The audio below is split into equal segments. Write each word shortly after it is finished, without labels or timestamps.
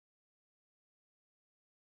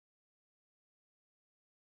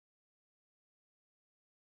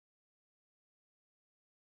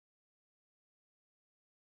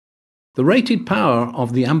The rated power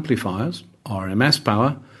of the amplifiers, RMS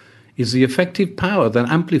power, is the effective power that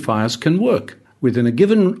amplifiers can work within a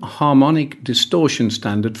given harmonic distortion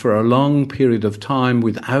standard for a long period of time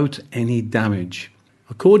without any damage.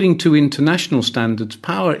 According to international standards,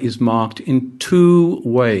 power is marked in two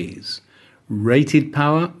ways: rated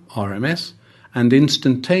power, RMS, and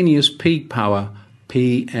instantaneous peak power,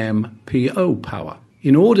 PMPO power.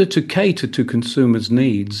 In order to cater to consumers'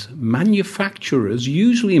 needs, manufacturers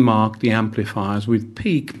usually mark the amplifiers with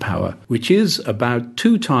peak power, which is about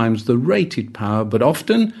 2 times the rated power, but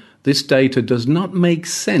often this data does not make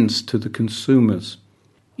sense to the consumers.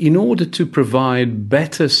 In order to provide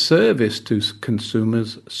better service to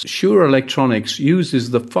consumers, Shure Electronics uses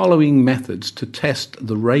the following methods to test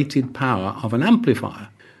the rated power of an amplifier.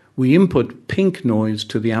 We input pink noise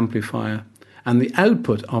to the amplifier, and the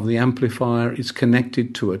output of the amplifier is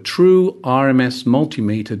connected to a true RMS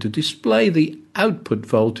multimeter to display the output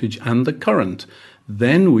voltage and the current.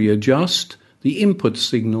 Then we adjust the input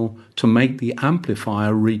signal to make the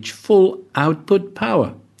amplifier reach full output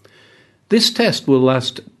power. This test will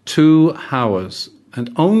last 2 hours,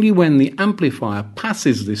 and only when the amplifier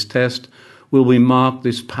passes this test will we mark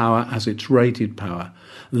this power as its rated power.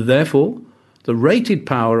 Therefore, the rated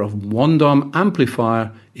power of WONDOM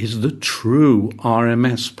amplifier is the true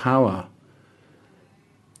RMS power.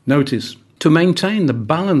 Notice, to maintain the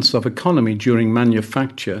balance of economy during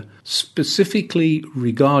manufacture, specifically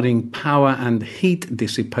regarding power and heat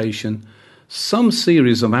dissipation, some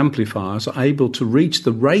series of amplifiers are able to reach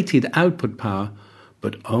the rated output power,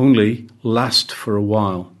 but only last for a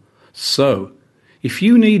while. So, if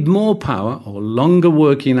you need more power or longer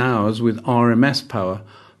working hours with RMS power,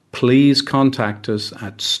 please contact us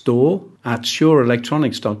at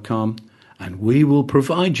store@sureelectronics.com and we will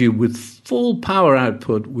provide you with full power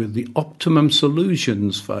output with the optimum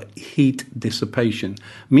solutions for heat dissipation.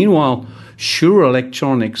 Meanwhile, Shure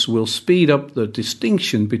Electronics will speed up the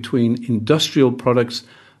distinction between industrial products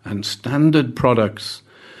and standard products.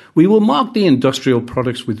 We will mark the industrial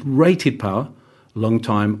products with rated power, long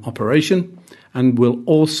time operation, and will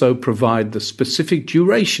also provide the specific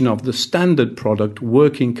duration of the standard product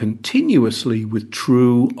working continuously with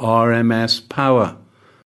true RMS power.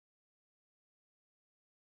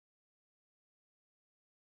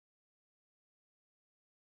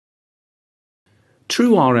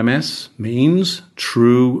 True RMS means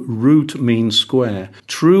true root mean square.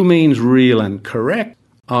 True means real and correct.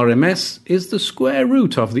 RMS is the square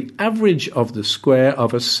root of the average of the square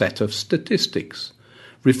of a set of statistics,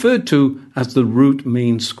 referred to as the root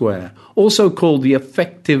mean square, also called the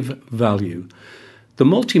effective value. The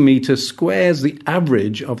multimeter squares the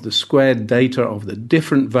average of the squared data of the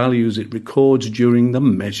different values it records during the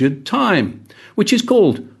measured time, which is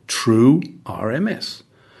called true RMS.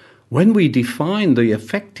 When we define the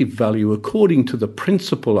effective value according to the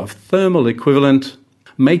principle of thermal equivalent,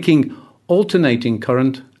 making alternating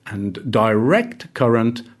current and direct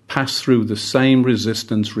current pass through the same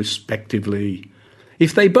resistance respectively.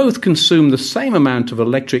 If they both consume the same amount of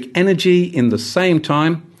electric energy in the same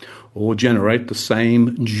time, or generate the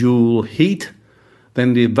same joule heat,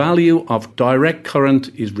 then the value of direct current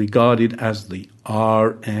is regarded as the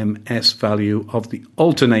RMS value of the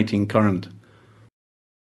alternating current.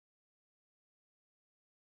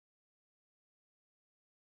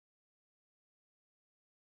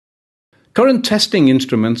 Current testing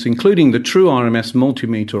instruments, including the true RMS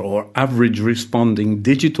multimeter or average responding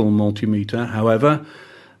digital multimeter, however,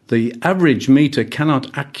 the average meter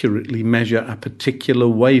cannot accurately measure a particular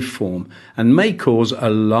waveform and may cause a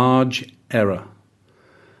large error.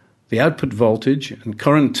 The output voltage and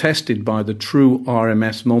current tested by the true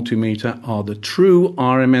RMS multimeter are the true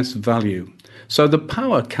RMS value. So the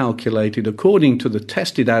power calculated according to the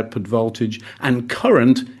tested output voltage and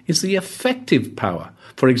current is the effective power.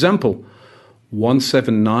 For example,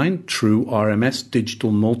 179 true RMS digital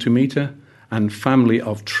multimeter and family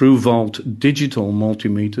of true volt digital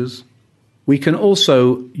multimeters. We can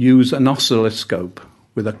also use an oscilloscope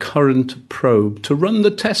with a current probe to run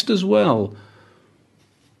the test as well.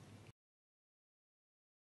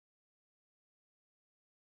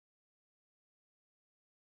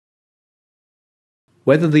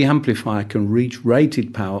 Whether the amplifier can reach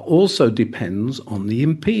rated power also depends on the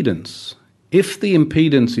impedance. If the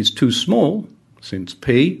impedance is too small, since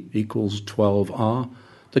P equals 12R,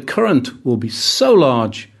 the current will be so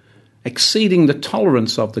large, exceeding the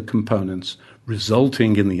tolerance of the components,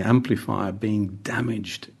 resulting in the amplifier being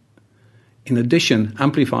damaged. In addition,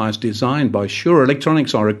 amplifiers designed by Shure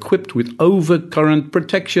Electronics are equipped with overcurrent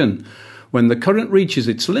protection, When the current reaches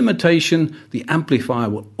its limitation, the amplifier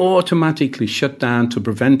will automatically shut down to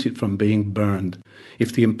prevent it from being burned.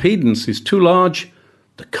 If the impedance is too large,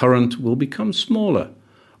 the current will become smaller,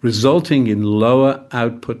 resulting in lower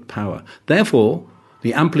output power. Therefore,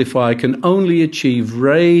 the amplifier can only achieve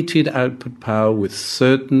rated output power with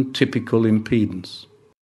certain typical impedance.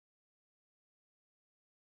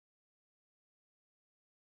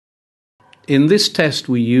 In this test,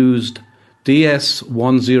 we used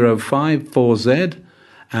DS1054Z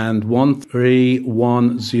and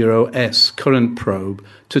 1310S current probe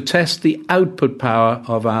to test the output power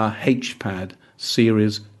of our HPAD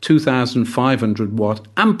Series 2500 watt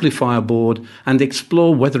amplifier board and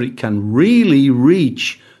explore whether it can really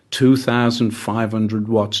reach 2500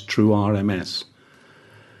 watts true RMS.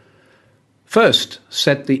 First,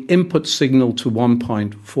 set the input signal to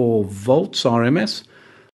 1.4 volts RMS.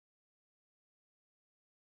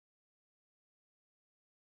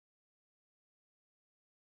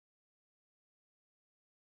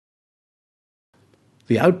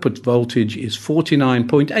 The output voltage is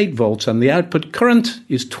 49.8 volts and the output current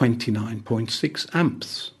is 29.6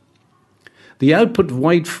 amps. The output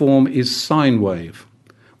waveform is sine wave,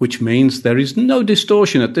 which means there is no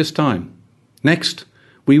distortion at this time. Next,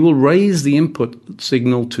 we will raise the input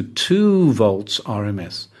signal to 2 volts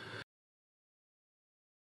RMS.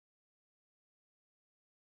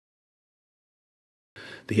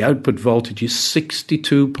 The output voltage is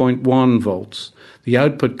 62.1 volts. The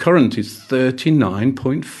output current is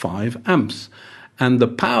 39.5 amps. And the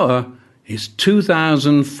power is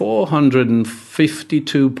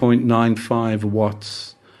 2,452.95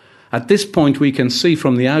 watts. At this point, we can see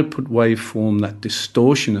from the output waveform that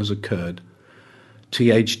distortion has occurred.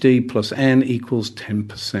 THD plus N equals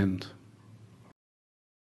 10%.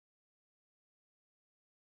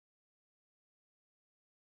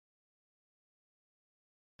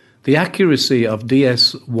 The accuracy of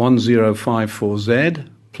DS1054Z,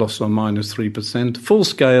 plus or minus 3%, full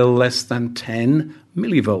scale less than 10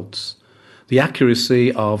 millivolts. The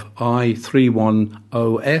accuracy of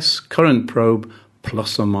I310S current probe,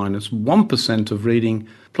 plus or minus 1% of reading,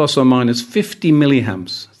 plus or minus 50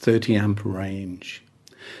 milliamps, 30 amp range.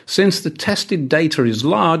 Since the tested data is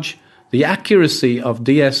large, the accuracy of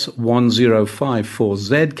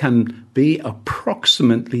DS1054Z can be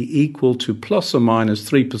approximately equal to plus or minus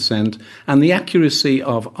 3%, and the accuracy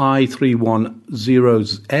of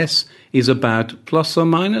I310S is about plus or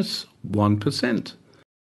minus 1%.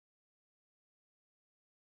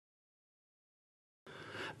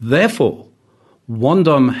 Therefore,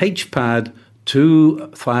 WONDOM HPAD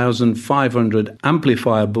 2500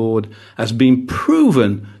 amplifier board has been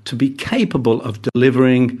proven to be capable of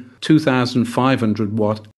delivering 2500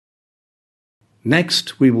 watt.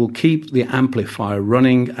 Next, we will keep the amplifier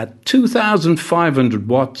running at 2500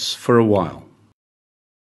 watts for a while.